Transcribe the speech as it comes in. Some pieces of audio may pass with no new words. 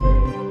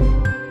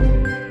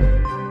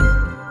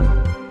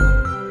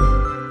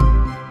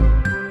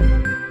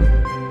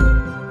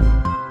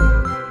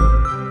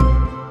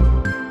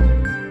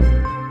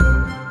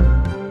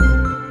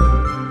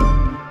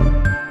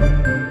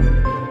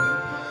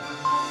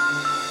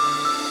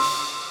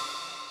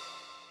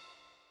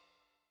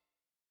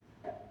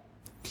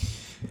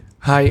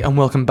Hi, and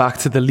welcome back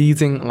to the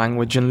Leading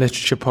Language and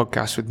Literature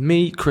podcast with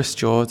me, Chris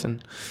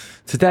Jordan.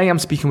 Today I'm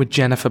speaking with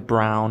Jennifer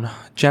Browne.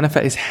 Jennifer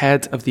is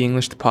head of the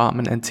English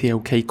department and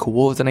TOK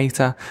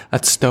coordinator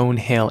at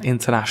Stonehill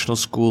International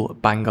School,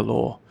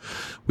 Bangalore.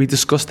 We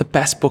discuss the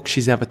best book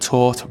she's ever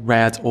taught,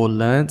 read, or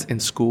learnt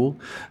in school,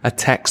 a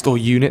text or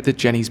unit that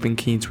Jenny's been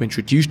keen to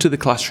introduce to the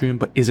classroom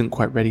but isn't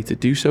quite ready to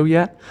do so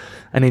yet,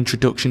 an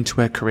introduction to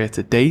her career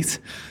to date,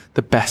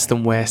 the best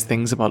and worst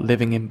things about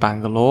living in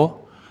Bangalore,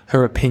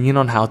 her opinion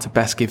on how to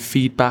best give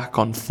feedback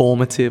on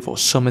formative or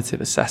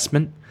summative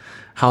assessment,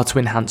 how to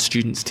enhance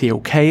students'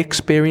 TOK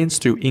experience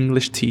through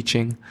English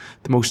teaching,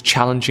 the most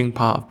challenging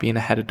part of being a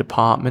head of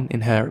department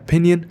in her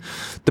opinion,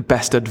 the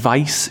best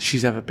advice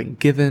she's ever been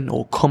given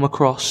or come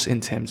across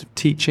in terms of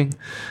teaching,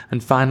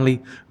 and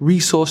finally,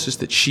 resources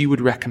that she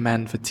would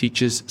recommend for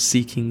teachers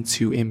seeking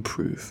to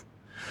improve.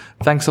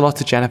 Thanks a lot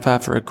to Jennifer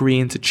for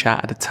agreeing to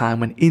chat at a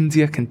time when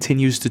India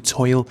continues to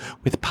toil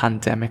with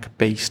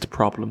pandemic-based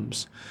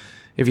problems.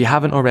 If you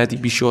haven't already,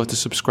 be sure to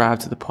subscribe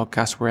to the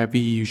podcast wherever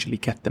you usually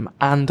get them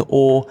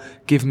or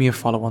give me a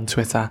follow on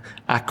Twitter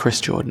at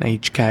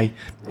ChrisJordanHK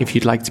if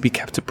you'd like to be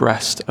kept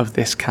abreast of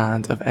this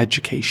kind of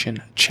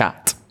education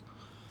chat.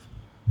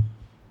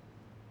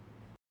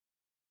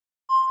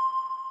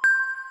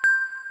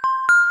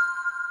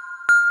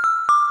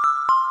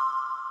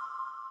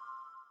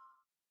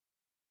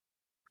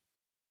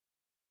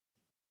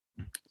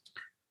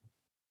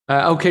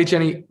 Okay,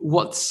 Jenny,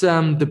 what's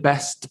the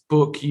best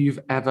book you've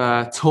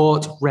ever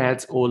taught,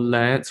 read, or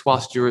learnt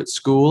whilst you're at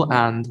school,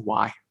 and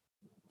why?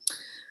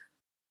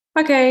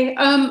 Okay,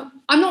 I'm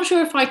not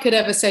sure if I could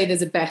ever say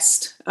there's a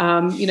best.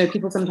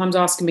 People sometimes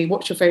ask me,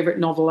 what's your favorite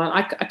novel? And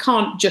I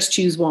can't just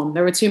choose one.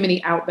 There are too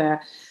many out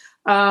there.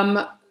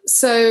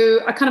 So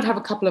I kind of have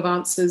a couple of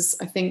answers,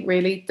 I think,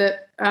 really.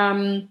 That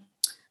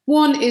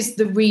one is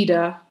The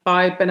Reader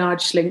by Bernard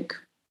Schlink.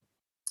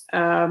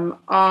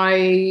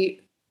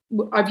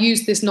 I've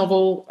used this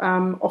novel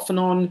off and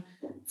on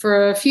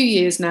for a few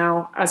years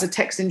now as a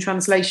text in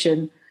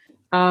translation.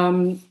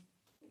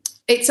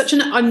 It's such an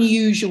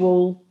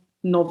unusual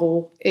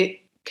novel. It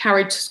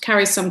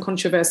carries some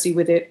controversy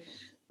with it.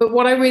 But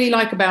what I really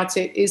like about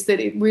it is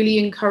that it really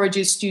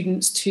encourages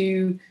students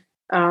to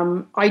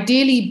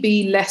ideally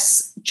be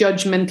less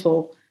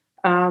judgmental.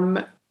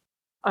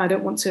 I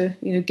don't want to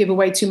give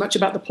away too much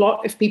about the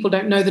plot if people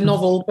don't know the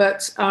novel,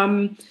 but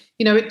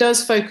it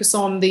does focus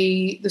on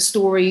the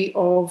story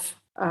of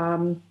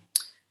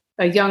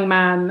a young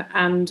man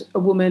and a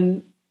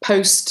woman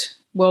post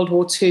World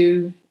War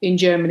II in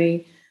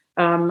Germany,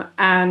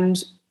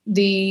 and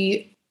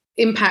the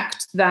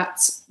impact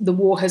that the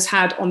war has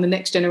had on the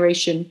next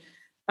generation.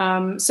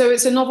 So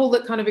it's a novel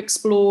that kind of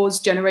explores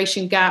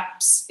generation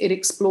gaps. It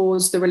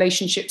explores the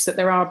relationships that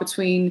there are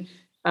between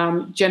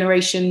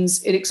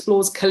generations. It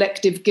explores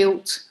collective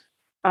guilt.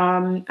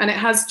 And it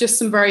has just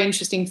some very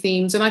interesting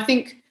themes. And I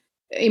think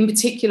in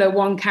particular,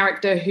 one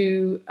character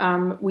who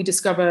we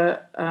discover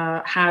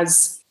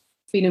has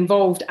been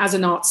involved as a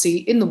Nazi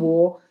in the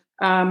war,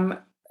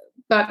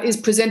 but is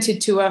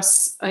presented to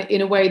us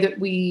in a way that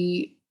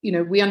we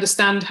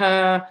understand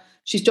her.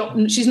 She's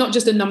not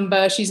just a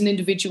number, she's an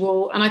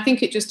individual. And I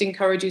think it just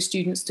encourages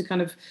students to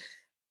kind of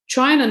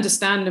try and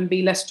understand and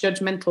be less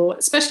judgmental,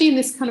 especially in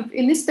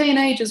this day and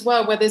age as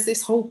well, where there's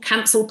this whole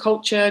cancel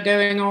culture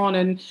going on.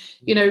 And,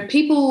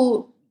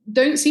 people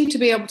don't seem to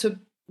be able to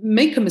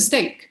make a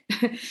mistake.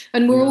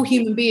 And we're all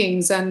human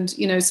beings. And,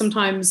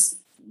 sometimes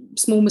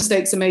small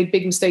mistakes are made,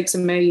 big mistakes are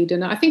made.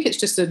 And I think it's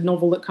just a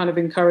novel that kind of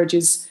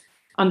encourages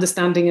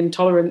understanding and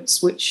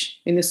tolerance, which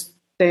in this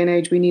day and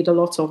age we need a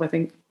lot of, I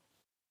think.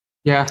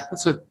 Yeah,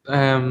 that's a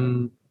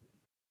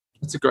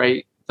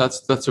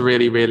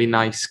really, really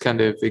nice kind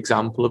of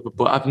example of a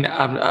book. I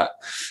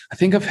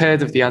think I've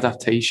heard of the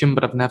adaptation,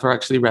 but I've never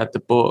actually read the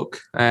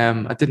book.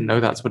 I didn't know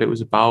that's what it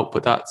was about,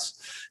 but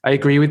I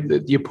agree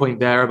with your point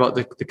there about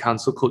the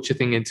cancel culture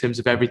thing in terms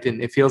of everything.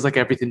 It feels like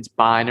everything's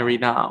binary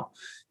now.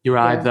 You're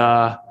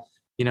either,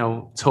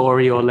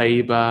 Tory or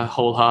Labour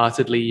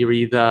wholeheartedly. You're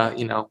either,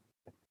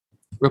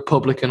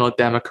 Republican or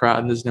Democrat,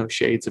 and there's no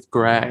shades of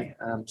grey.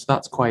 So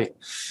that's quite.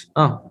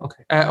 Oh,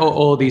 okay.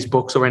 All these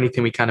books or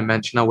anything we kind of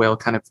mention, I will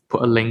kind of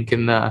put a link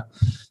in the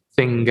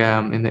thing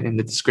in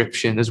the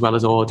description, as well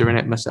as ordering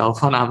it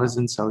myself on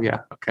Amazon. So yeah,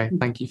 okay.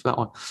 Thank you for that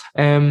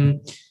one.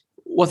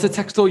 What's a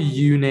text or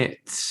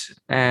unit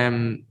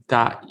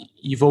that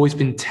you've always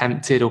been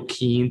tempted or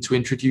keen to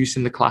introduce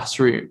in the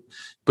classroom,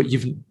 but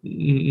you've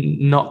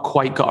not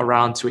quite got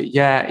around to it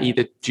yet,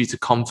 either due to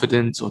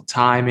confidence or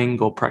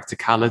timing or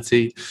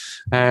practicality?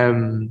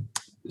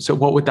 So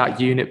what would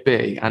that unit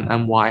be,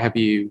 and why have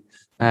you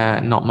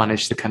not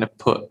managed to kind of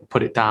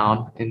put it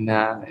down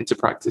into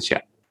practice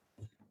yet?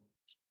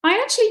 I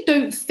actually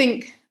don't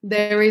think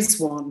there is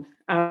one.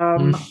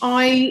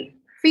 I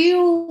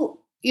feel,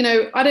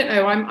 I don't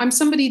know, I'm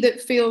somebody that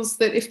feels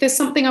that if there's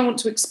something I want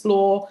to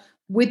explore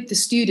with the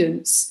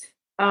students,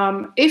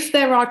 if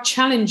there are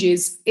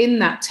challenges in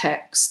that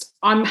text,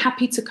 I'm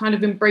happy to kind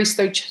of embrace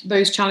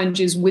those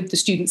challenges with the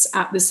students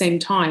at the same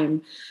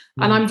time.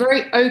 And I'm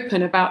very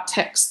open about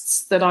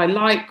texts that I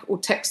like or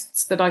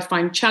texts that I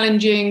find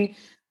challenging.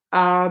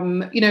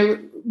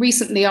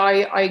 Recently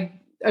I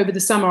over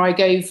the summer, I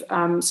gave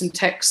some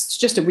texts,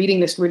 just a reading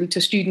list really, to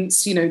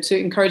students, to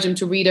encourage them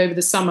to read over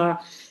the summer,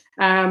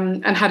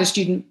 and had a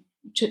student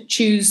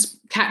choose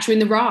Catcher in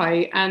the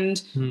Rye,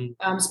 and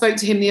spoke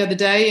to him the other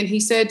day, and he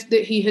said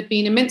that he had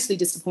been immensely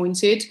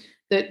disappointed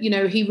that,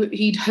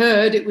 he'd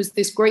heard it was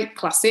this great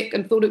classic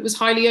and thought it was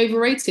highly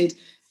overrated.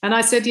 And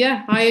I said,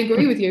 yeah, I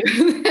agree with you.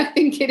 I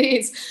think it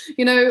is,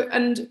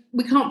 and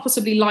we can't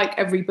possibly like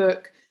every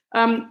book.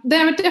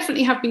 There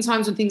definitely have been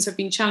times when things have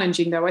been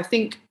challenging, though. I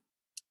think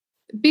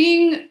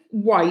being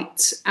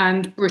white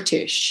and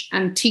British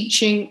and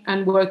teaching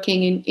and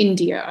working in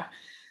India,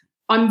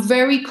 I'm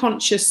very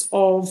conscious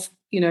of,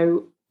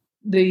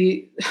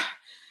 the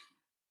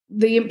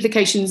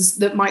implications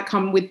that might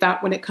come with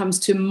that when it comes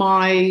to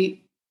my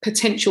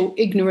potential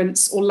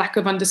ignorance or lack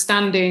of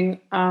understanding,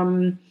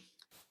 when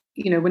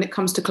it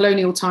comes to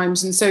colonial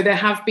times. And so there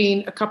have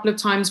been a couple of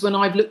times when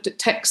I've looked at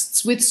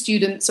texts with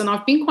students and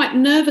I've been quite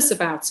nervous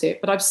about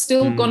it, but I've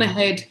still gone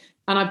ahead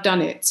and I've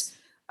done it.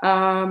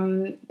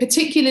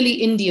 Particularly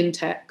Indian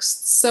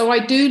texts. So I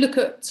do look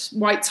at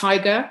White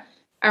Tiger,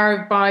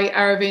 by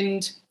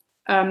Aravind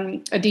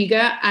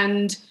Adiga,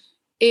 and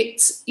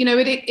it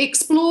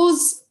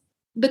explores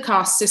the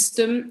caste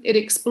system. It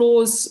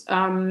explores,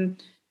 some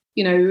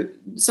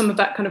of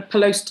that kind of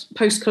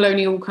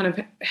post-colonial kind of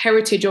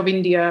heritage of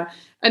India,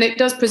 and it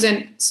does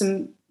present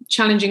some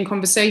challenging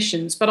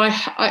conversations. But I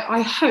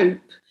hope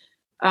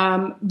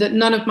that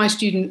none of my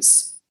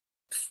students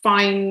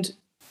find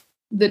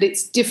that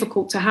it's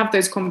difficult to have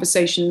those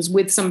conversations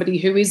with somebody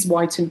who is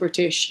white and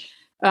British.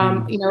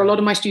 A lot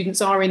of my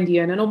students are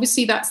Indian, and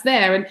obviously that's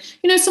there. And,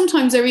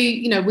 sometimes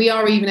we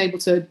are even able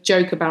to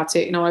joke about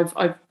it.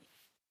 I've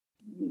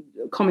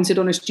commented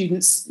on a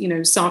student's,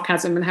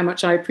 sarcasm and how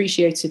much I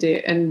appreciated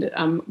it, and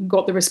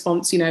got the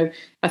response,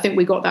 I think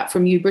we got that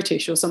from you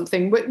British or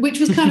something, which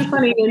was kind of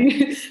funny.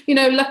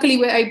 And, luckily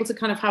we're able to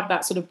kind of have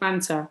that sort of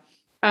banter.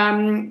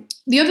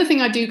 The other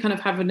thing I do kind of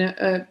have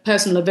a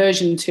personal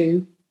aversion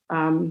to,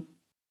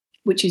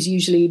 which is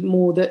usually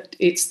more that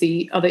it's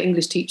the other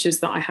English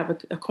teachers that I have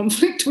a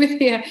conflict with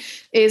here,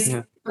 is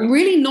I'm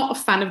really not a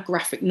fan of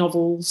graphic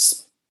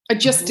novels. I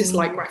just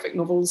dislike graphic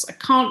novels. I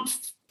can't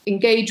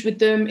engage with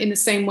them in the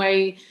same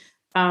way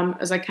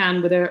as I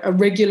can with a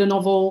regular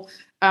novel.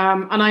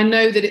 And I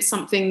know that it's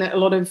something that a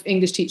lot of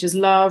English teachers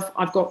love.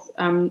 I've got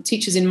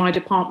teachers in my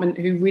department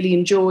who really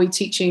enjoy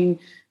teaching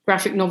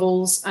graphic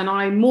novels, and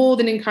I more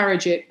than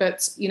encourage it.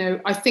 But,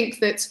 I think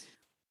that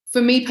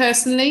for me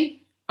personally,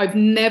 I've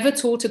never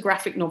taught a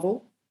graphic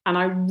novel, and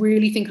I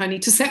really think I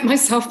need to set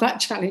myself that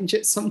challenge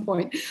at some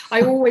point.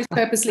 I always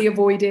purposely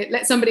avoid it,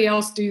 let somebody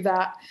else do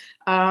that.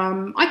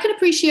 I can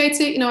appreciate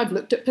it. I've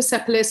looked at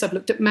Persepolis, I've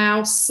looked at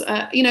Mouse,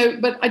 but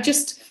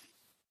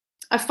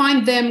I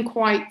find them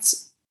quite,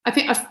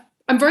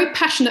 I'm very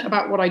passionate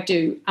about what I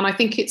do. And I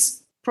think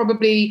it's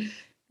probably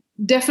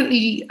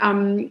definitely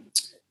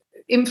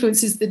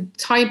influences the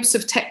types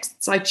of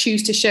texts I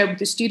choose to share with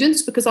the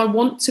students, because I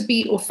want to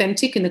be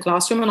authentic in the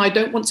classroom, and I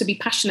don't want to be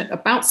passionate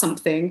about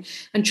something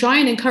and try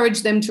and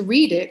encourage them to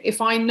read it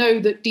if I know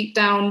that deep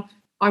down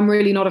I'm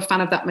really not a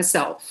fan of that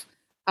myself.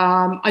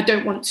 I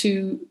don't want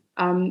to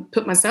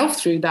put myself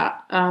through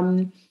that.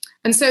 And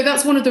so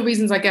that's one of the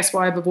reasons, I guess,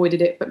 why I've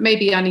avoided it. But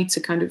maybe I need to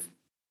kind of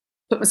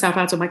put myself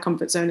out of my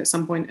comfort zone at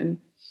some point and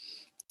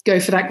go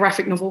for that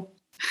graphic novel.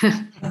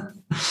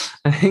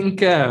 I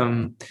think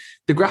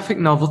the graphic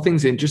novel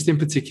thing's interesting,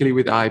 particularly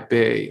with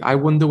IB. I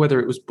wonder whether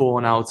it was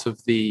born out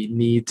of the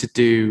need to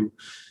do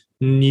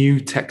new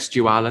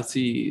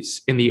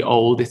textualities in the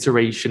old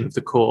iteration of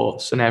the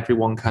course, and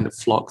everyone kind of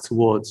flocked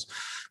towards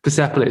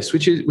Persepolis,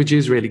 which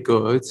is really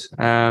good,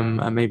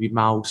 and maybe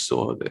Mouse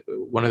or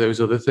one of those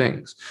other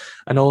things.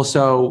 And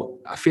also,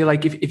 I feel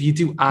like if you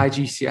do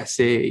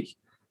IGCSE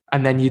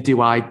and then you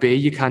do IB,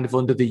 you're kind of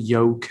under the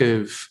yoke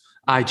of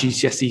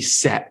IGCSE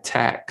set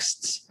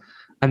texts.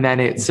 And then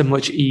it's a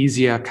much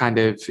easier kind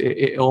of,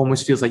 it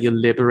almost feels like you're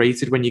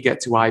liberated when you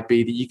get to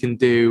IB, that you can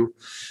do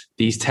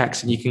these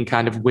texts and you can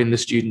kind of win the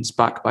students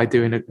back by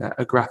doing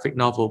a graphic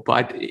novel.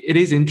 But it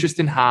is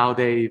interesting how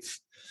they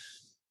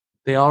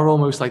are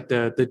almost like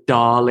the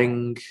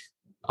darling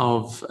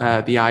of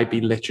the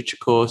IB literature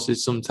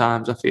courses.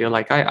 Sometimes I feel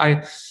like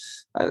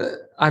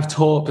I've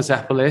taught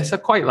Persepolis. I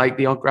quite like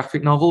the odd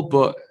graphic novel,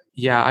 but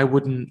yeah, I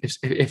wouldn't,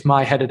 if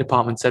my head of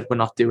department said we're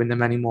not doing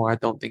them anymore, I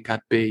don't think I'd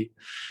be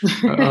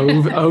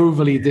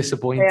overly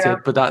disappointed. Yeah.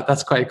 But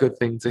that's quite a good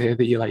thing to hear,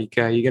 that you're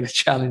going to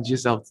challenge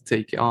yourself to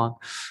take it on.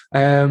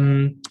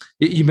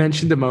 You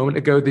mentioned a moment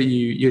ago that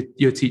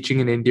you're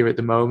teaching in India at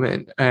the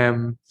moment.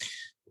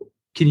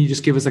 Can you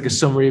just give us like a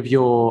summary of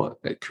your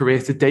career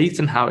to date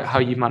and how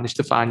you managed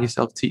to find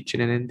yourself teaching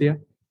in India?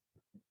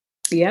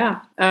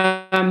 Yeah.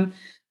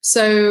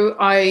 So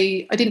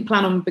I didn't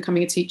plan on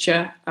becoming a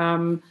teacher.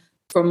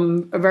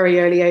 From a very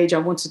early age, I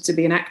wanted to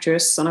be an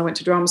actress, and I went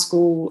to drama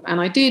school,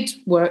 and I did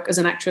work as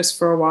an actress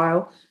for a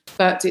while,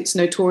 but it's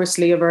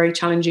notoriously a very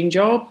challenging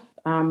job.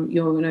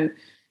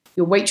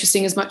 you're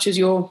waitressing as much as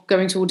you're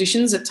going to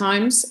auditions at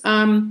times.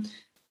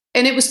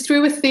 And it was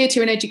through a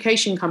theatre and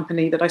education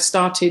company that I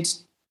started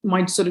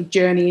my sort of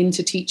journey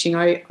into teaching.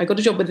 I got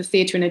a job with a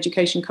theatre and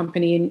education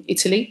company in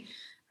Italy,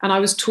 and I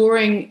was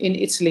touring in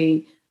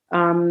Italy,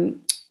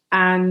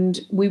 and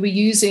we were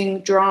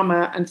using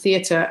drama and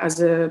theatre as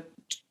a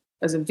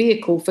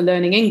vehicle for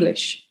learning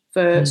English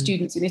for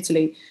students in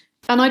Italy.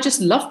 And I just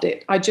loved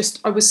it. I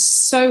was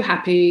so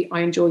happy.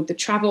 I enjoyed the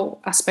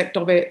travel aspect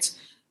of it.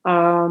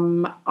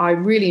 I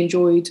really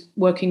enjoyed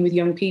working with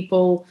young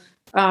people.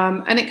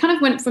 And it kind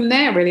of went from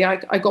there, really.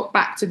 I got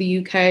back to the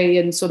UK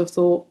and sort of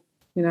thought,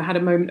 had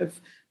a moment of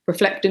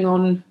reflecting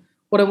on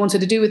what I wanted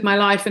to do with my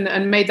life,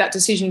 and made that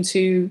decision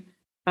to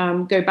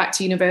go back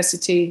to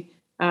university.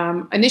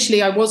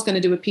 Initially, I was going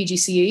to do a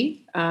PGCE,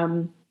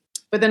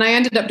 but then I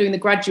ended up doing the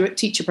graduate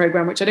teacher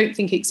program, which I don't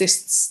think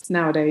exists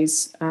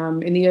nowadays.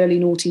 In the early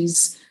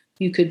noughties,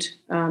 you could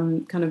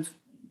kind of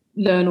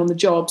learn on the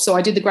job. So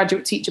I did the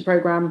graduate teacher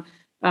program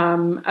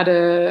at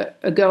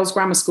a girls'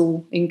 grammar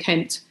school in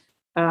Kent.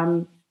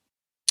 And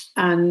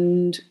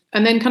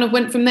then kind of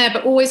went from there,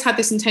 but always had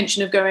this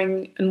intention of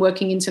going and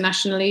working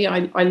internationally.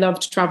 I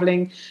loved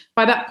traveling.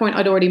 By that point,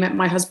 I'd already met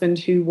my husband,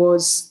 who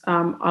was,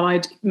 and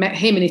I'd met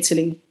him in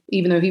Italy,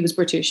 even though he was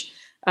British.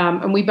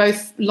 And we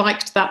both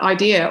liked that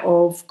idea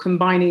of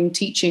combining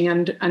teaching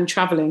and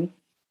traveling.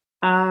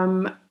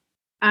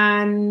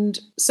 And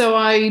so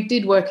I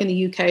did work in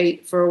the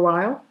UK for a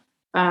while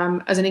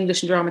as an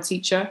English and drama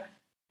teacher.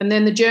 And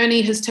then the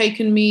journey has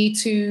taken me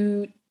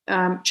to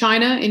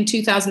China. In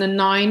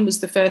 2009 was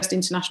the first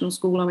international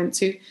school I went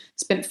to.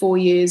 Spent 4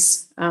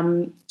 years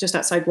just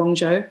outside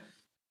Guangzhou.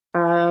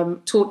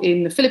 Taught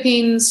in the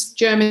Philippines,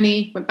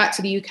 Germany, went back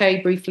to the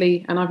UK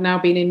briefly, and I've now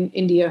been in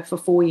India for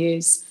 4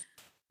 years.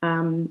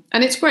 And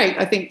it's great.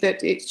 I think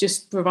that it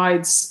just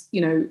provides,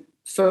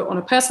 on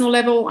a personal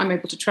level, I'm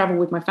able to travel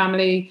with my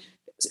family,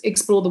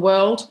 explore the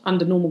world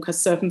under normal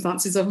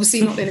circumstances,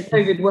 obviously not in a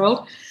COVID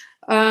world.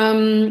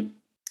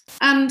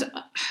 And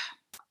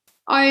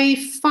I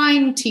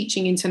find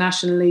teaching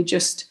internationally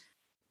just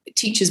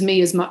teaches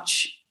me as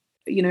much,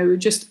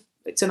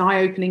 it's an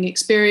eye-opening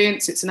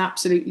experience. It's an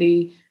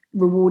absolutely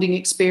rewarding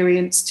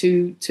experience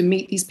to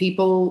meet these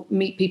people,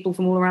 meet people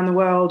from all around the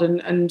world,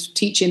 and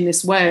teach in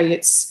this way.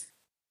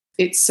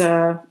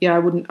 I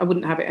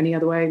wouldn't have it any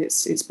other way.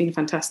 It's been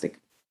fantastic.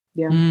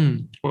 Yeah.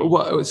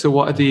 So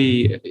what are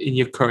in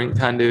your current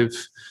kind of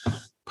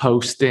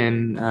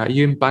posting? Are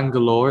you in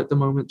Bangalore at the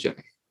moment,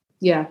 Jenny?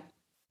 Yeah.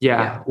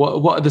 Yeah.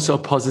 What are the sort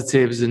of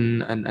positives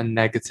and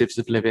negatives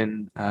of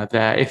living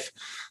there? I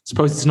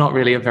suppose it's not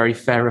really a very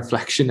fair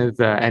reflection of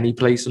any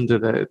place under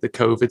the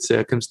COVID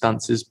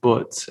circumstances,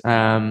 but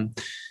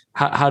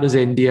how does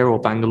India or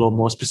Bangalore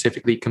more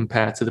specifically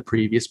compare to the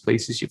previous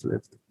places you've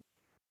lived?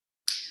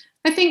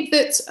 I think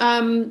that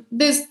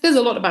there's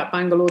a lot about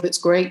Bangalore that's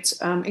great.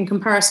 In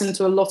comparison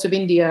to a lot of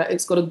India,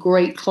 it's got a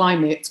great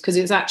climate because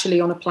it's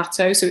actually on a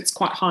plateau, so it's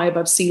quite high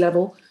above sea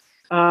level.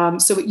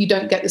 So you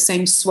don't get the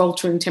same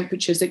sweltering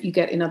temperatures that you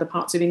get in other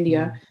parts of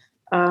India.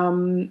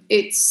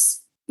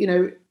 It's,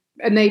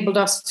 enabled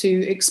us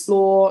to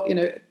explore,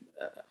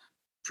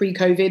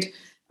 pre-COVID.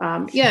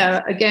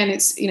 Again,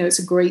 it's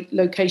a great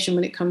location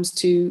when it comes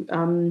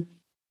to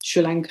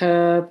Sri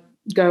Lanka,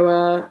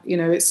 Goa.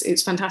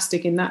 It's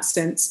fantastic in that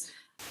sense.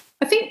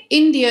 I think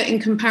India, in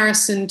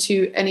comparison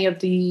to any of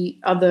the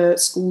other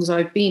schools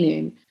I've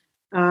been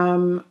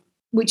in,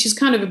 which is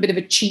kind of a bit of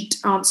a cheat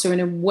answer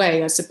in a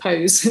way, I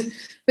suppose,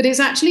 but it's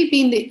actually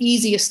been the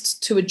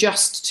easiest to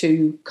adjust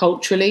to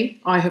culturally,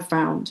 I have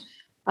found.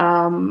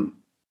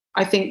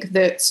 I think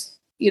that,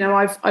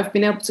 I've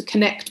been able to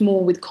connect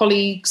more with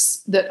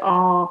colleagues that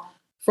are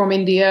from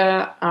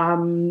India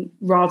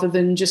rather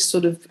than just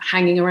sort of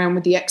hanging around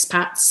with the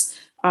expats.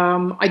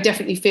 I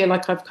definitely feel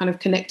like I've kind of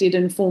connected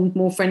and formed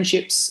more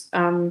friendships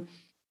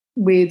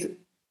with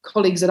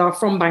colleagues that are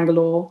from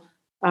Bangalore.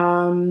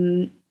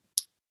 And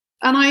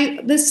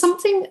there's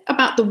something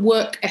about the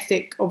work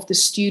ethic of the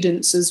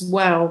students as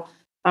well.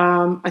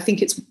 I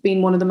think it's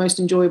been one of the most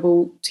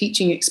enjoyable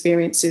teaching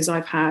experiences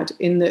I've had,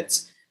 in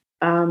that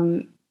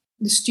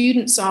the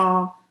students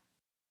are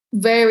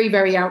very,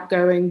 very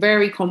outgoing,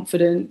 very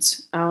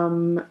confident,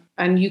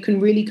 and you can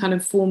really kind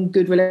of form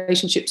good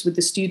relationships with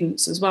the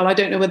students as well. I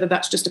don't know whether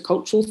that's just a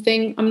cultural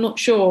thing. I'm not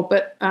sure.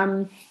 But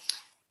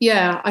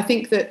I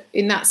think that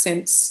in that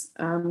sense,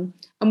 and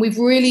we've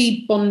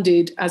really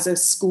bonded as a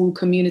school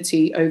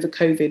community over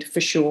COVID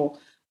for sure.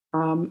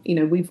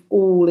 We've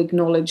all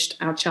acknowledged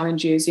our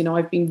challenges.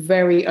 I've been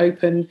very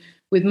open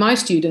with my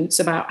students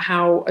about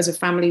how, as a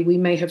family, we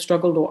may have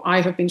struggled, or I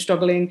have been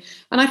struggling.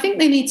 And I think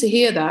they need to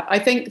hear that. I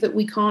think that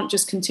we can't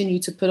just continue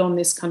to put on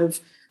this kind of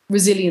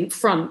resilient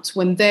front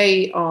when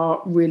they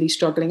are really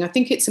struggling. I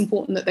think it's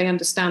important that they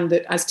understand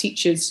that as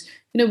teachers,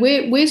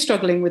 we're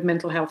struggling with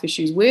mental health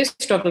issues. We're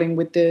struggling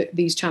with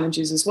these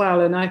challenges as well.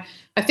 And I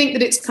think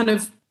that it's kind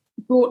of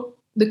brought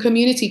the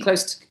community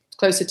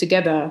closer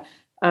together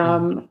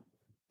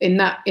in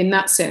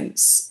that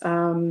sense,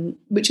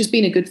 which has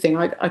been a good thing.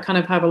 I kind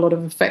of have a lot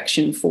of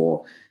affection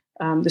for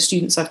the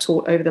students I've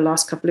taught over the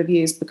last couple of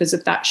years because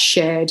of that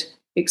shared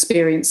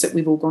experience that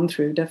we've all gone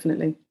through,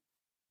 definitely.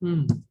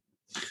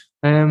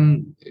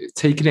 Bringing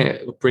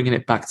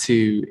it back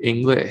to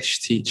English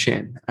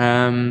teaching.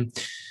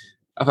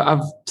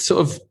 I've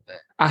sort of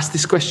asked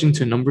this question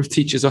to a number of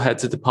teachers or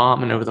heads of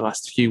department over the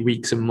last few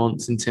weeks and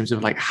months in terms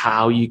of like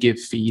how you give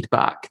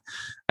feedback.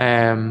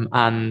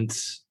 And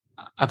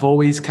I've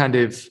always kind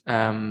of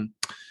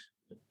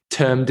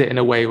termed it in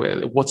a way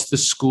where what's the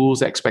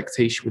school's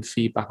expectation with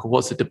feedback, or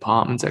what's the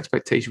department's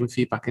expectation with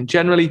feedback? And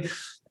generally,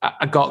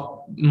 I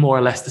got more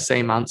or less the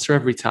same answer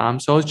every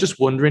time. So I was just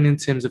wondering, in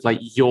terms of like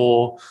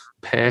your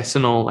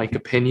personal like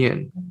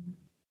opinion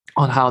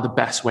on how the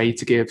best way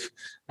to give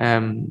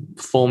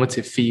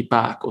formative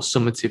feedback or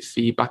summative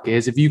feedback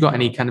is. Have you got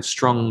any kind of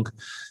strong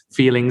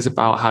feelings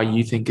about how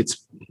you think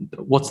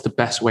what's the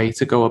best way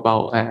to go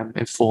about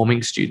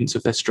informing students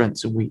of their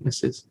strengths and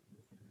weaknesses?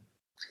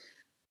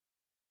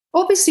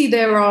 Obviously,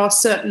 there are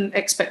certain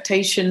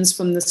expectations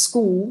from the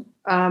school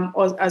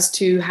as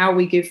to how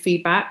we give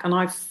feedback, and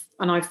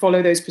I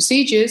follow those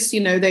procedures.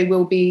 They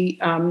will be,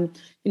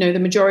 the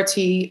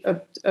majority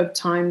of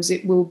times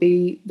it will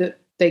be that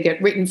they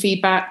get written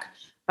feedback.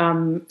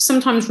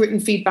 Sometimes written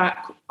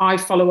feedback, I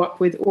follow up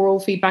with oral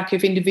feedback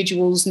if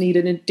individuals need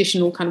an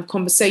additional kind of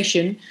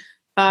conversation.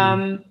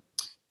 But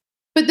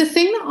the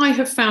thing that I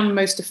have found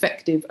most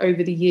effective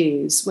over the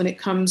years when it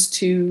comes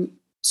to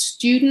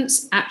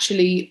students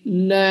actually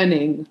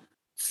learning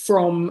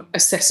from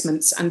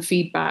assessments and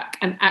feedback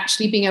and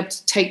actually being able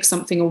to take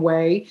something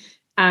away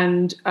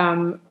and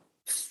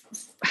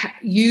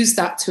use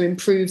that to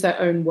improve their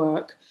own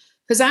work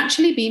has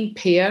actually been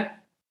peer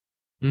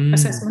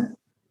assessment.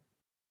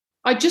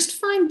 I just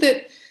find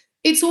that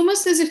it's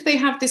almost as if they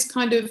have this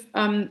kind of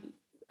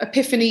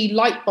epiphany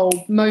light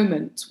bulb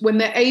moment when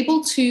they're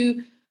able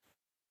to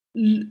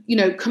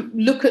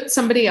look at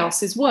somebody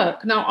else's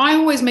work. Now, I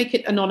always make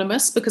it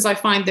anonymous because I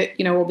find that,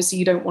 obviously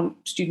you don't want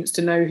students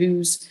to know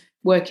whose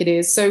work it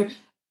is. So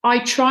I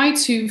try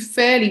to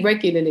fairly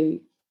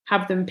regularly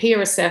have them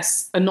peer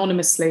assess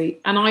anonymously.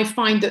 And I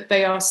find that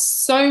they are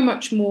so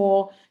much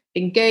more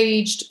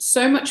engaged,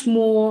 so much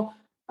more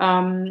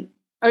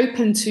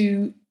open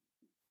to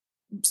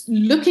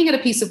looking at a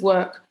piece of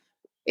work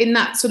in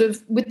that sort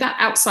of with that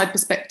outside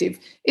perspective.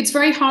 It's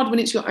very hard when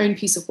it's your own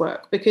piece of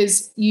work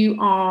because you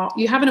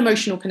have an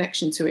emotional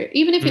connection to it.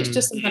 Even if it's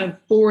just some kind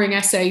of boring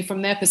essay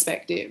from their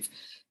perspective,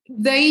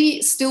 they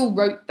still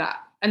wrote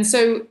that. And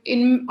so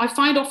I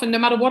find often, no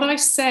matter what I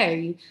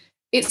say,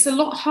 it's a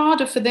lot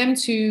harder for them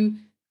to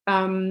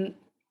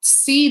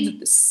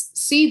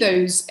see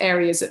those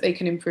areas that they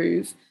can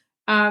improve.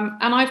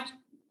 And I've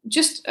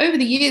just over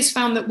the years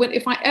found that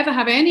if I ever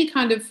have any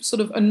kind of sort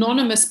of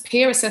anonymous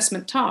peer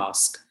assessment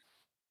task,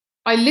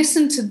 I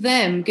listen to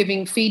them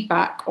giving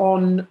feedback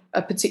on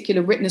a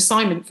particular written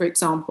assignment, for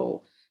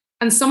example,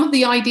 and some of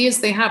the ideas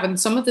they have and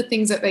some of the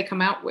things that they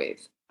come out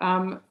with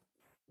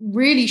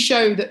really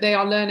show that they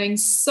are learning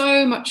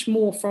so much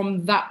more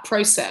from that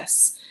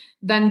process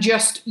than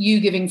just you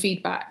giving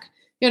feedback.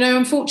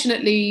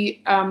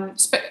 Unfortunately,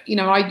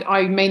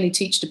 I mainly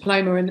teach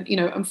diploma, and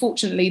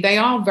unfortunately, they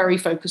are very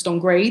focused on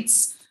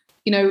grades.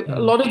 A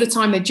lot of the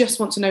time they just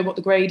want to know what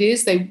the grade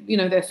is.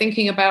 They're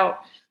thinking about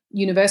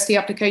university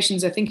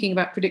applications, they're thinking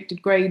about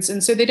predicted grades,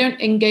 and so they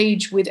don't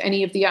engage with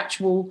any of the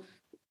actual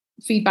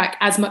feedback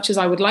as much as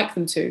I would like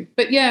them to.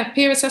 But yeah,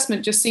 peer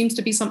assessment just seems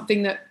to be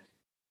something that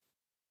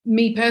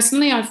me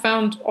personally I've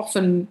found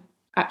often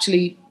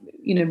actually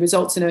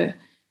results in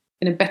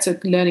a better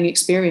learning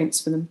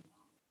experience for them.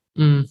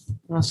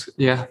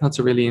 That's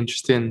a really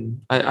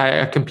interesting.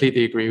 I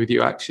completely agree with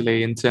you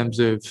actually in terms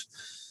of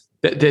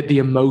the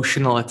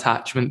emotional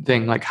attachment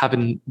thing, like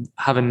having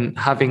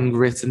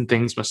written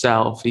things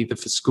myself, either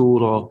for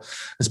school or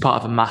as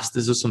part of a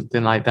master's or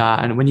something like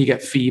that. And when you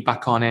get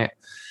feedback on it,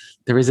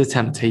 there is a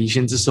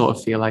temptation to sort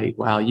of feel like,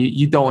 well,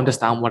 you don't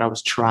understand what I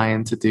was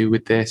trying to do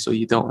with this, or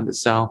you don't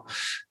understand.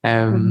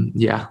 That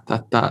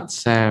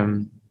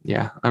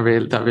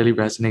really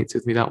resonates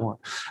with me, that one.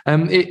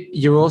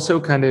 You're also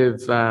kind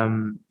of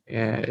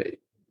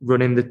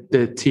running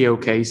the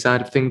TOK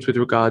side of things with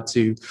regard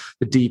to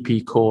the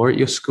DP core at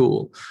your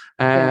school.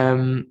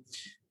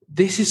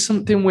 This is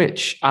something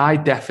which I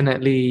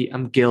definitely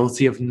am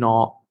guilty of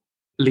not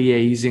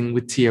liaising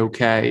with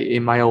TOK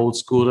in my old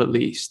school, at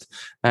least,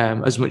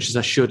 as much as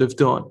I should have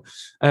done.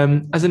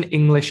 As an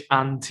English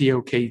and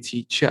TOK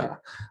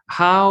teacher,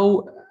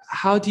 how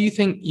do you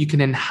think you can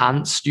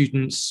enhance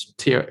students'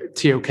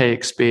 TOK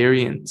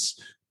experience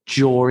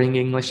during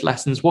English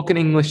lessons? What can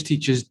English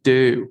teachers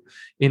do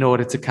in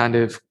order to kind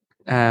of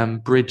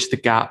bridge the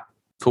gap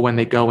for when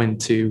they go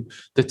into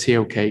the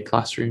TOK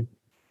classroom?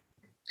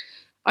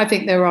 I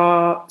think there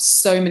are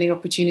so many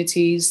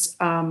opportunities,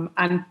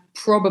 and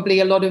probably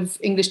a lot of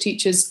English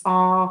teachers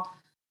are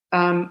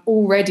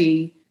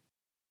already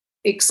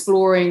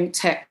exploring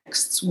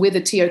texts with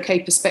a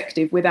TOK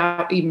perspective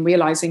without even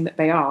realizing that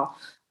they are.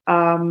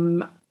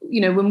 When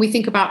we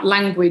think about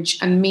language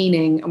and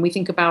meaning, and we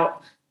think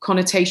about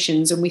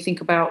connotations, and we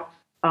think about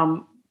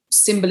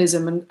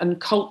symbolism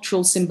and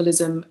cultural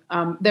symbolism.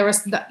 There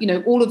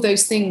are all of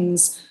those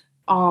things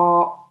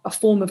are a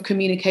form of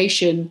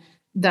communication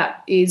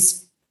that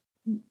is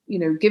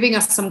giving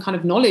us some kind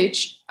of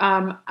knowledge,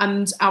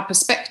 and our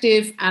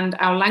perspective and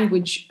our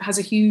language has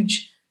a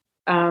huge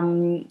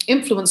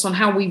influence on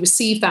how we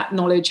receive that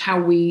knowledge, how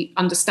we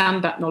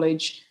understand that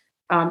knowledge.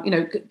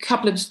 A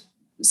couple of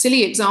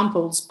silly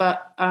examples,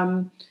 but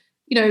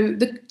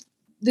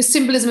the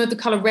symbolism of the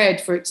color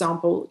red, for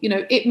example,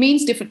 it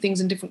means different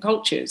things in different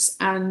cultures,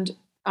 and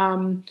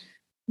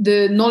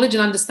the knowledge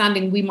and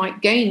understanding we might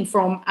gain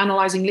from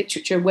analyzing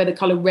literature where the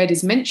color red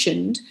is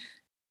mentioned.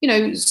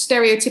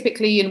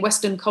 Stereotypically in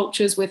Western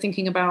cultures, we're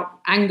thinking about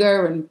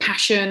anger and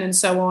passion and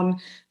so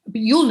on.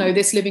 But you'll know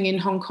this living in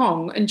Hong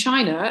Kong and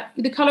China,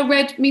 the color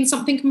red means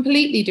something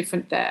completely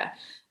different there.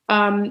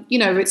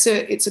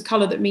 It's a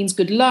color that means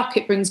good luck.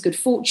 It brings good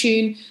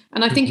fortune.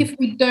 And I think if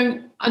we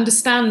don't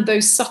understand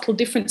those subtle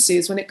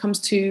differences when it comes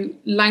to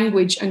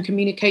language and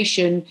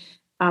communication,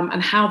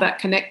 and how that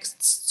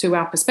connects to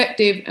our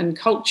perspective and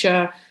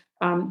culture,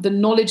 the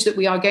knowledge that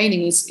we are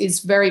gaining is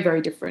very,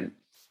 very different.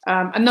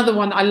 Another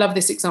one, I love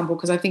this example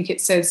because I think it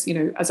says,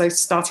 as I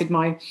started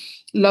my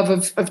love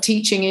of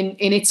teaching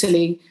in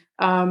Italy,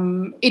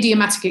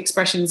 idiomatic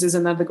expressions is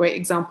another great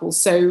example.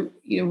 So,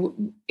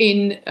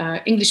 in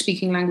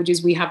English-speaking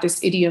languages, we have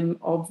this idiom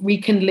of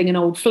rekindling an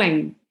old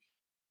flame,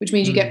 which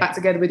means you get back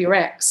together with your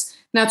ex.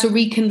 Now, to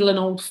rekindle an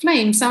old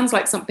flame sounds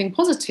like something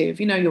positive.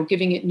 You're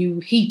giving it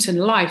new heat and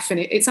life, and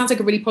it sounds like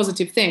a really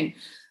positive thing.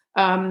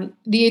 The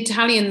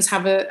Italians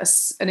have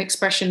an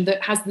expression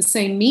that has the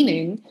same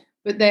meaning,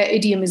 but their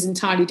idiom is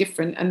entirely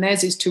different, and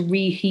theirs is to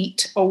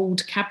reheat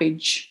old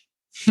cabbage.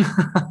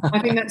 I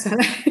think that's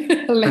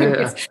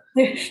hilarious.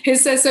 Yeah. It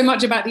says so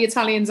much about the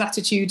Italians'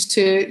 attitude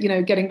to,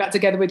 getting back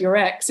together with your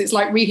ex. It's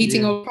like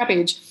reheating old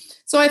cabbage.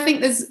 So I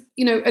think there's,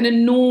 an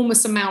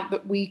enormous amount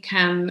that we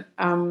can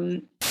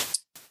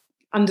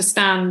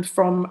understand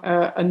from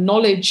a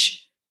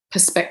knowledge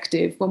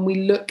perspective when we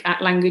look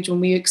at language, when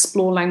we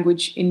explore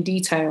language in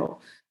detail.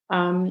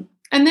 And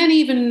then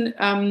even,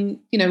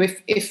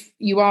 if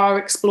you are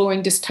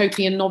exploring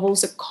dystopian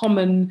novels, a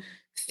common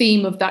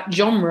theme of that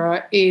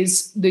genre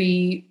is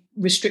the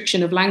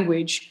restriction of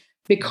language,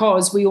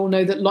 because we all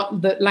know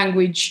that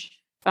language,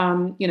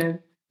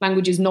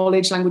 language is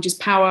knowledge, language is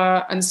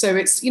power. And so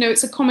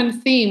it's a common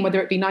theme, whether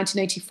it be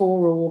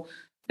 1984 or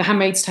The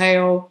Handmaid's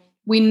Tale.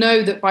 We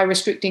know that by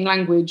restricting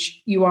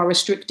language, you are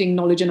restricting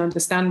knowledge and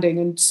understanding.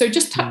 And so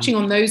just touching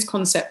on those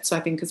concepts, I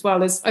think, as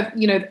well as, I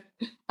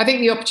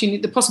think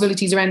the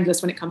possibilities are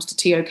endless when it comes to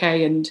TOK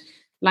and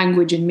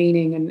language and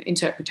meaning and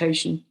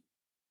interpretation.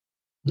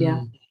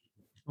 Yeah.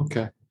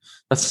 Okay.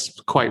 That's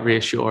quite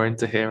reassuring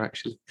to hear,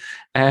 actually.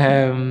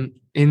 In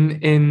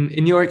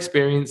your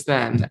experience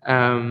then,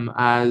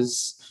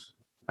 as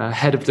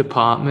head of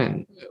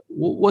department,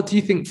 what do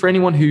you think, for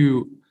anyone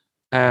who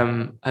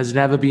has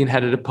never been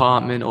head of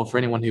department, or for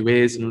anyone who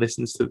is and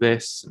listens to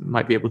this,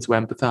 might be able to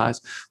empathize,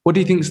 what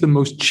do you think is the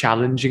most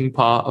challenging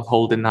part of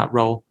holding that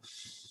role?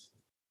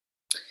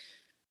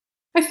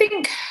 I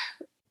think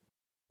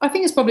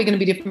it's probably going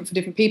to be different for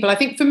different people. I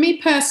think for me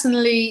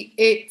personally,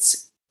 it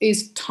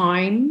is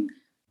time.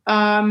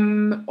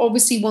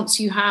 Obviously, once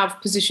you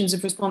have positions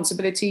of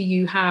responsibility,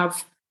 you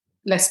have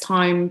less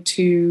time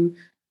to,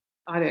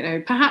 I don't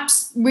know,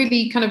 perhaps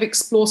really kind of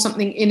explore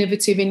something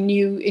innovative and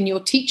new in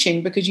your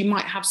teaching, because you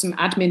might have some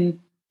admin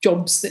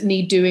jobs that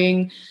need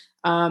doing.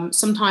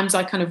 Sometimes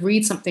I kind of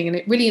read something and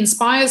it really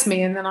inspires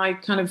me, and then I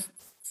kind of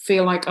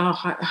feel like,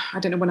 I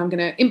don't know when I'm going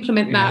to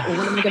implement that, or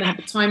when am I going to have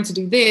the time to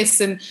do this?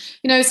 And,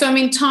 so I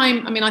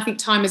think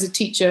time as a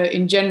teacher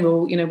in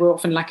general, we're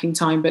often lacking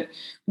time, but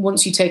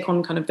once you take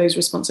on kind of those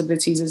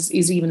responsibilities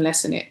is even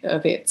less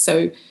of it.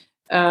 So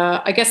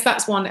I guess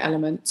that's one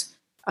element.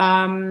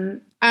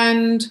 You're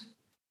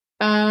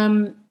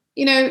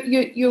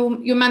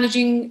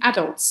managing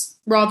adults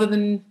rather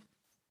than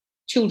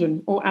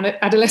children or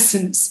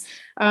adolescents.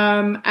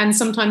 And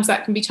sometimes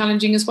that can be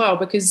challenging as well,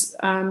 because,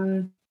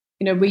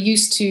 we're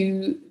used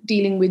to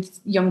dealing with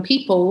young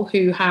people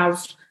who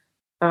have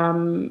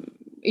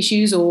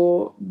issues,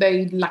 or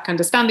they lack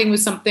understanding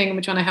with something, and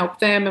we're trying to help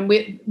them. And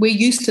we're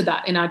used to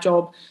that in our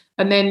job.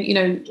 And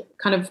then,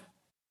 kind of,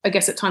 I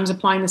guess at times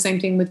applying the same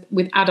thing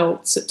with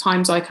adults, at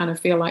times I kind of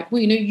feel like,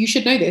 well, you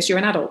should know this, you're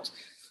an adult.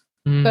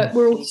 But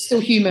we're all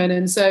still human.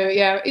 And so,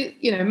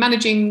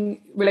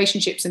 managing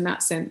relationships in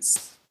that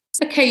sense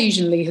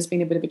occasionally has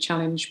been a bit of a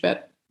challenge.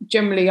 But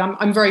generally,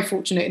 I'm very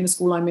fortunate in the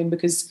school I'm in,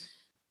 because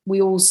we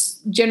all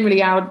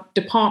generally, our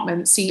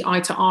department see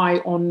eye to eye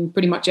on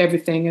pretty much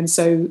everything. And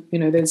so,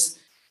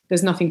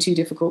 there's nothing too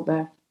difficult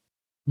there.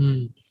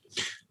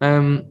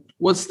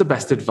 What's the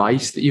best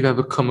advice that you've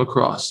ever come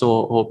across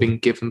or been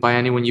given by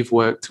anyone you've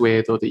worked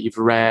with or that you've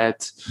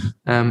read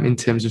in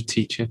terms of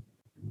teaching?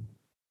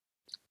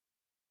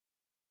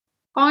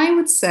 I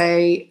would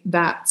say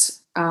that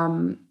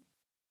the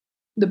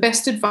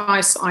best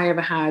advice I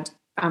ever had,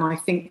 and I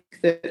think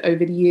that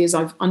over the years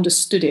I've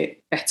understood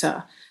it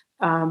better.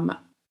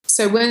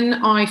 So when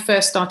I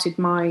first started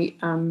my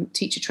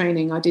teacher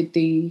training, I did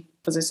the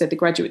as I said, the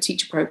graduate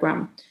teacher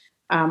program.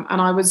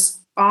 And I was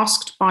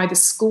asked by the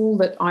school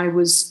that I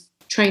was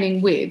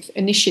training with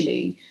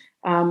initially.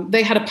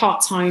 They had a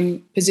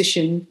part-time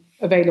position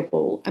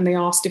available, and they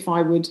asked if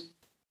I would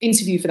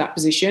interview for that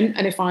position,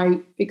 and if I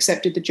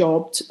accepted the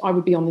job, I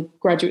would be on the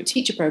graduate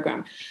teacher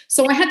program.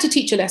 So I had to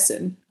teach a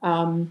lesson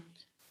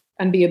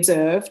and be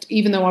observed.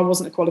 Even though I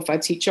wasn't a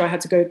qualified teacher, I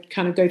had to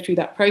go through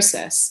that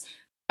process.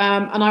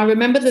 And I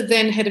remember the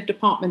then head of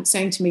department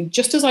saying to me,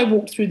 just as I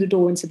walked through the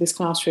door into this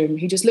classroom,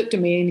 he just looked at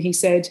me and he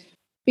said,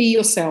 "Be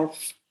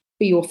yourself,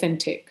 be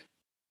authentic."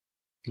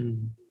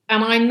 Mm.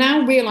 And I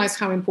now realize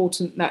how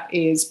important that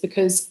is,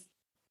 because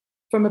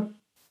from a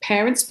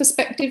parent's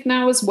perspective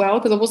now as well,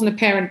 because I wasn't a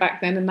parent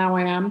back then and now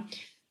I am,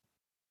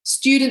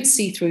 students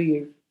see through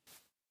you.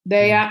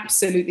 They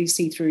absolutely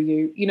see through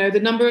you. You know,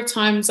 the number of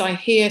times I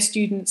hear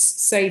students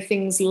say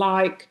things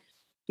like,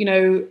 you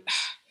know,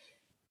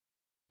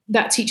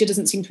 that teacher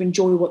doesn't seem to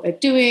enjoy what they're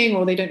doing,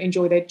 or they don't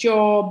enjoy their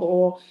job,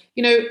 or,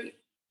 you know,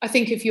 I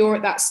think if you're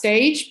at that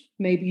stage,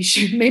 maybe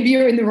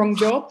you're in the wrong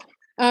job.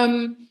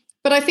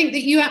 But I think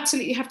that you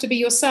absolutely have to be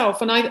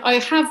yourself. And I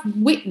have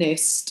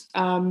witnessed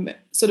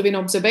sort of in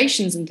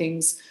observations and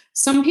things,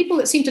 some people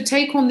that seem to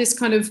take on this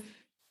kind of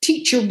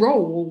teacher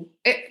role.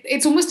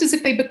 It's almost as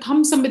if they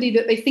become somebody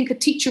that they think a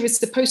teacher is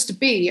supposed to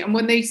be. And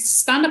when they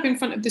stand up in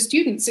front of the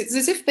students, it's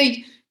as if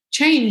they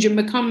change and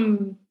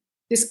become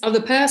this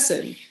other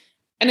person.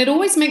 And it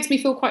always makes me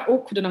feel quite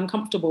awkward and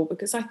uncomfortable,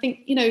 because I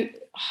think, you know,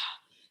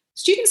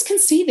 students can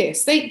see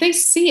this. They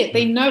see it.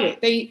 They know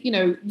it.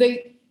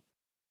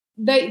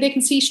 They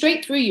can see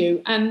straight through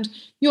you, and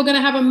you're going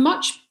to have a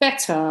much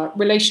better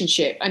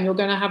relationship, and you're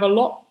going to have a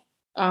lot,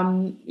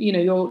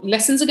 your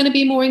lessons are going to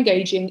be more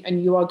engaging,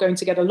 and you are going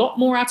to get a lot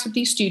more out of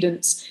these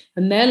students,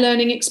 and their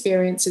learning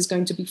experience is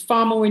going to be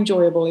far more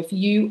enjoyable if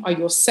you are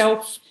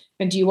yourself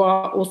and you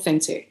are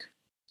authentic.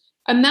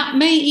 And that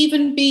may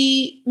even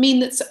mean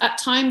that at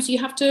times you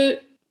have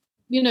to,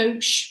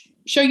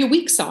 show your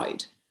weak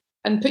side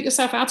and put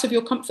yourself out of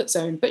your comfort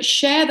zone, but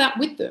share that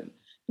with them.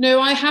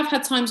 I have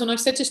had times when I've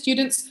said to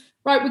students,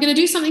 right, we're going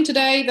to do something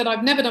today that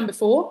I've never done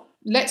before.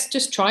 Let's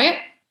just try it.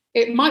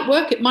 It might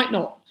work, it might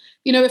not.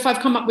 If I've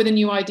come up with a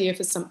new idea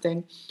for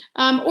something,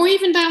 or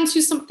even down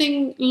to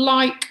something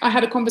like, I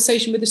had a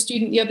conversation with a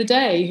student the other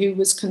day who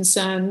was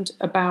concerned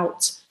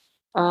about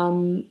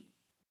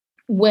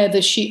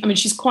whether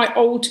she's quite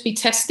old to be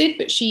tested,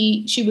 but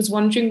she was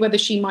wondering whether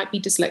she might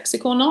be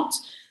dyslexic or not.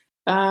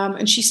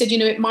 And she said,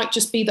 it might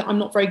just be that I'm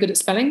not very good at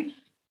spelling.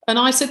 And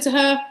I said to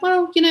her,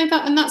 well,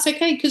 that's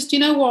okay, because do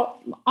you know what?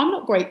 I'm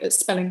not great at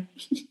spelling.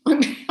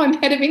 I'm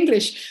head of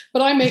English,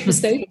 but I make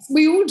mistakes.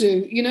 We all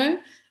do,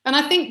 And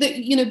I think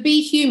that,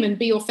 be human,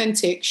 be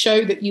authentic,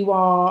 show that you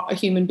are a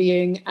human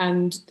being,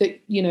 and that,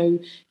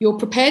 you're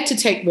prepared to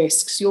take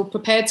risks. You're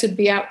prepared to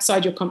be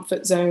outside your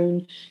comfort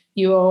zone.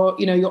 You're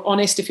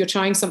honest if you're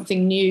trying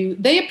something new.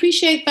 They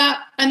appreciate that.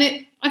 And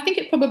I think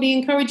it probably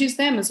encourages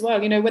them as well,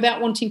 without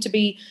wanting to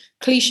be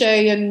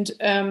cliche and,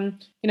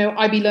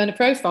 IB learner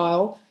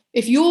profile.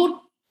 If you're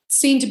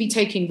seen to be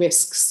taking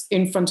risks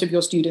in front of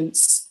your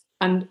students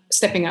and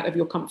stepping out of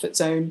your comfort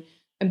zone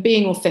and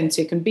being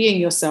authentic and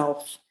being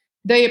yourself,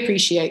 they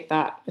appreciate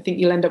that. I think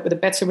you'll end up with a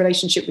better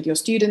relationship with your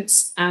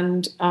students,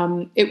 and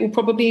it will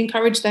probably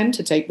encourage them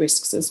to take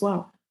risks as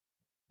well.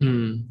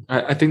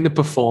 I think the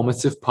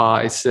performative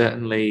part is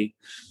certainly,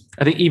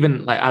 I think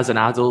even like as an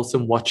adult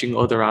and watching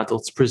other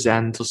adults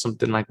present or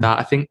something like that,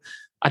 I think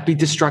I'd be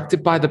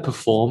distracted by the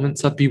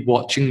performance. I'd be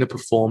watching the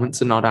performance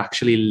and not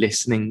actually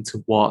listening to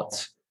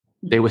what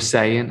they were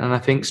saying. And I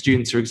think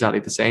students are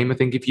exactly the same. I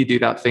think if you do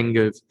that thing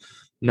of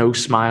no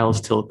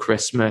smiles till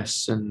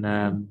Christmas and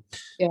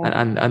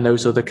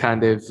those other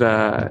kind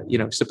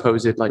of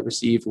supposed like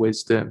receive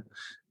wisdom.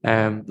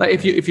 Like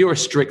if you're a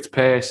strict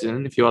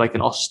person, if you're like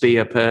an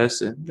austere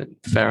person, then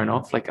fair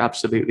enough. Like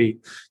absolutely,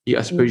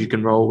 I suppose you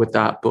can roll with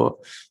that. But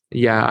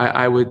yeah,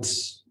 I would.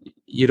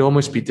 You'd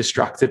almost be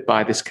distracted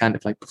by this kind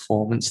of like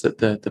performance that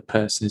the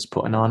person is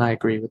putting on. I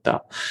agree with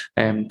that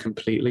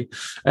completely.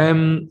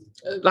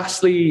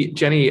 Lastly,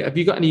 Jenny, have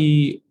you got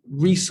any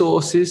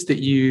resources that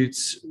you'd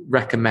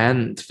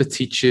recommend for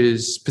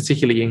teachers,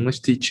 particularly English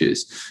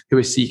teachers, who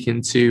are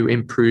seeking to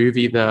improve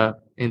either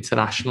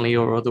internationally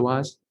or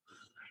otherwise?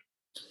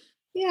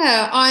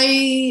 Yeah,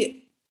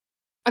 I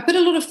put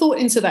a lot of thought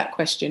into that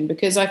question,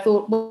 because I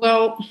thought,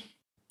 well,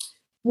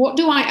 what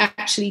do I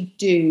actually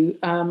do?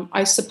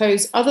 I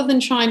suppose other than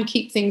try and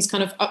keep things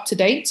kind of up to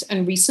date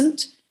and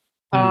recent.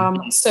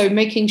 So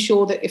making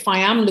sure that if I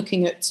am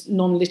looking at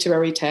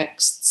non-literary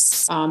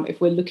texts, if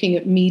we're looking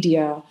at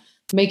media,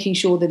 making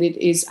sure that it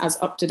is as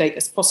up to date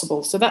as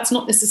possible. So that's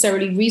not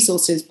necessarily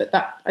resources, but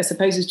that, I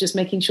suppose, is just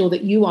making sure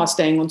that you are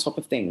staying on top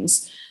of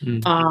things.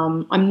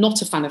 I'm not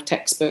a fan of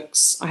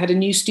textbooks. I had a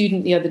new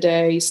student the other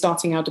day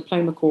starting our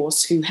diploma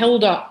course who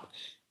held up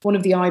one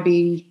of the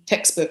IB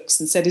textbooks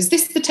and said, "Is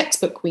this the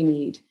textbook we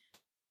need?"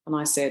 And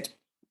I said,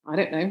 "I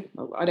don't know.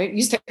 I don't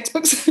use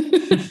textbooks."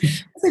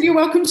 I said, "You're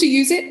welcome to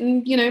use it,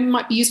 and it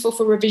might be useful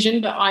for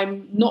revision, but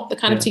I'm not the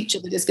kind of teacher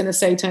that is going to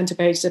say turn to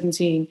page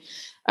 17."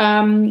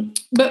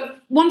 But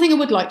one thing I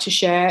would like to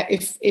share,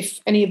 if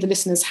any of the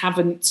listeners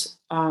haven't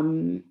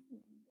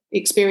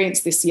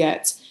experienced this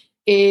yet,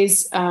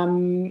 is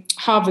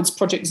Harvard's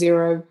Project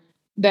Zero.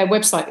 Their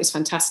website is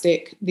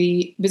fantastic.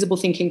 The visible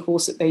thinking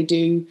course that they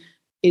do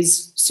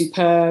is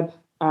superb.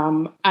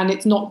 And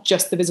it's not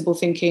just the visible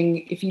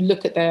thinking. If you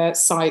look at their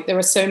site, there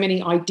are so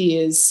many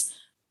ideas.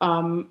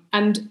 And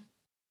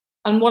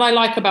what I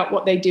like about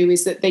what they do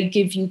is that they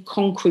give you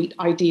concrete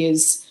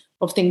ideas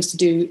of things to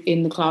do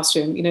in the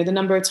classroom. You know, the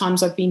number of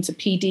times I've been to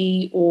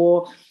PD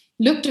or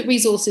looked at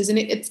resources, and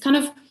it's kind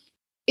of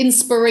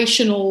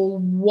inspirational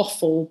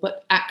waffle,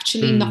 but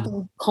actually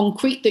nothing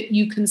concrete that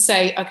you can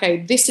say,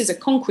 okay, this is a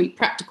concrete,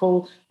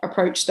 practical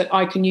approach that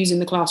I can use in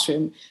the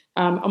classroom.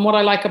 And what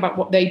I like about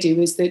what they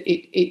do is that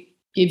it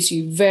gives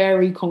you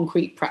very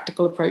concrete,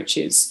 practical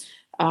approaches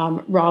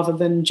rather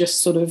than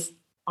just sort of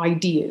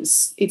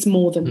ideas. It's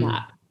more than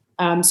that.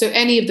 So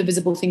any of the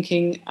visible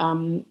thinking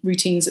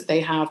routines that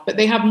they have, but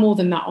they have more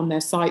than that on their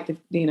site.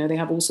 They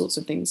have all sorts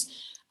of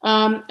things.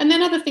 And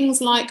then other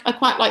things like, I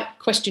quite like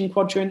question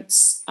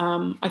quadrants.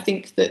 I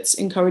think that's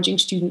encouraging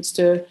students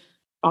to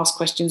ask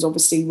questions.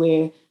 Obviously,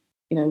 we're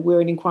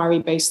an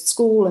inquiry-based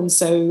school, and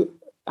so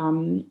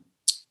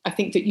I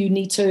think that you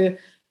need to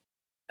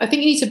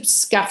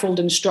scaffold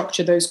and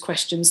structure those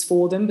questions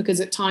for them,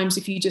 because at times,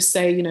 if you just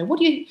say,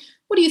 what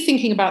are you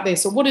thinking about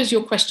this, or what is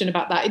your question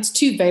about that, it's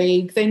too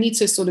vague. They need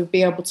to sort of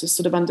be able to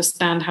sort of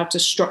understand how to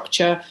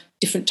structure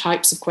different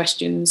types of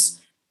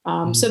questions.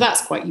 So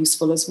that's quite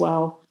useful as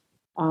well.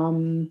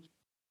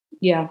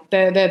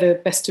 They're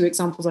the best two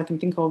examples I can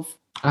think of.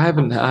 I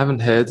haven't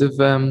heard of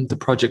the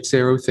Project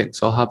Zero thing,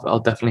 so I'll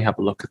definitely have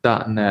a look at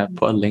that and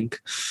put a link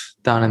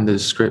down in the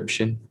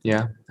description.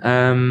 Yeah.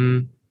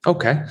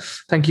 Okay.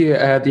 Thank you.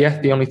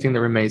 The only thing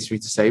that remains for me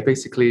to say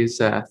basically is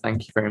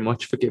thank you very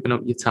much for giving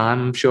up your time.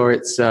 I'm sure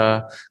it's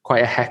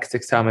quite a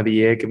hectic time of the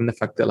year, given the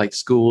fact that like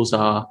schools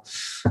are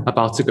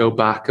about to go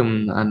back,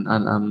 and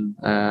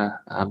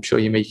I'm sure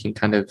you're making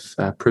kind of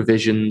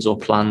provisions or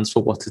plans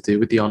for what to do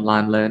with the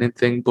online learning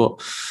thing.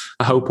 But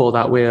I hope all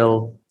that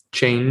will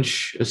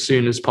change as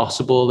soon as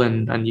possible,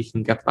 and you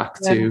can get back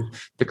to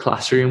the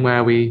classroom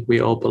where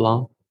we all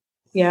belong.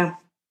 Yeah,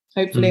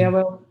 hopefully I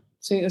will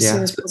soon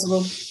as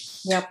possible.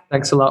 Yeah.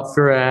 Thanks a lot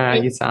for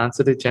your time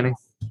today, Jenny.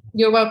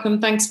 You're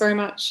welcome. Thanks very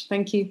much.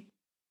 Thank you.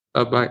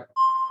 Bye-bye.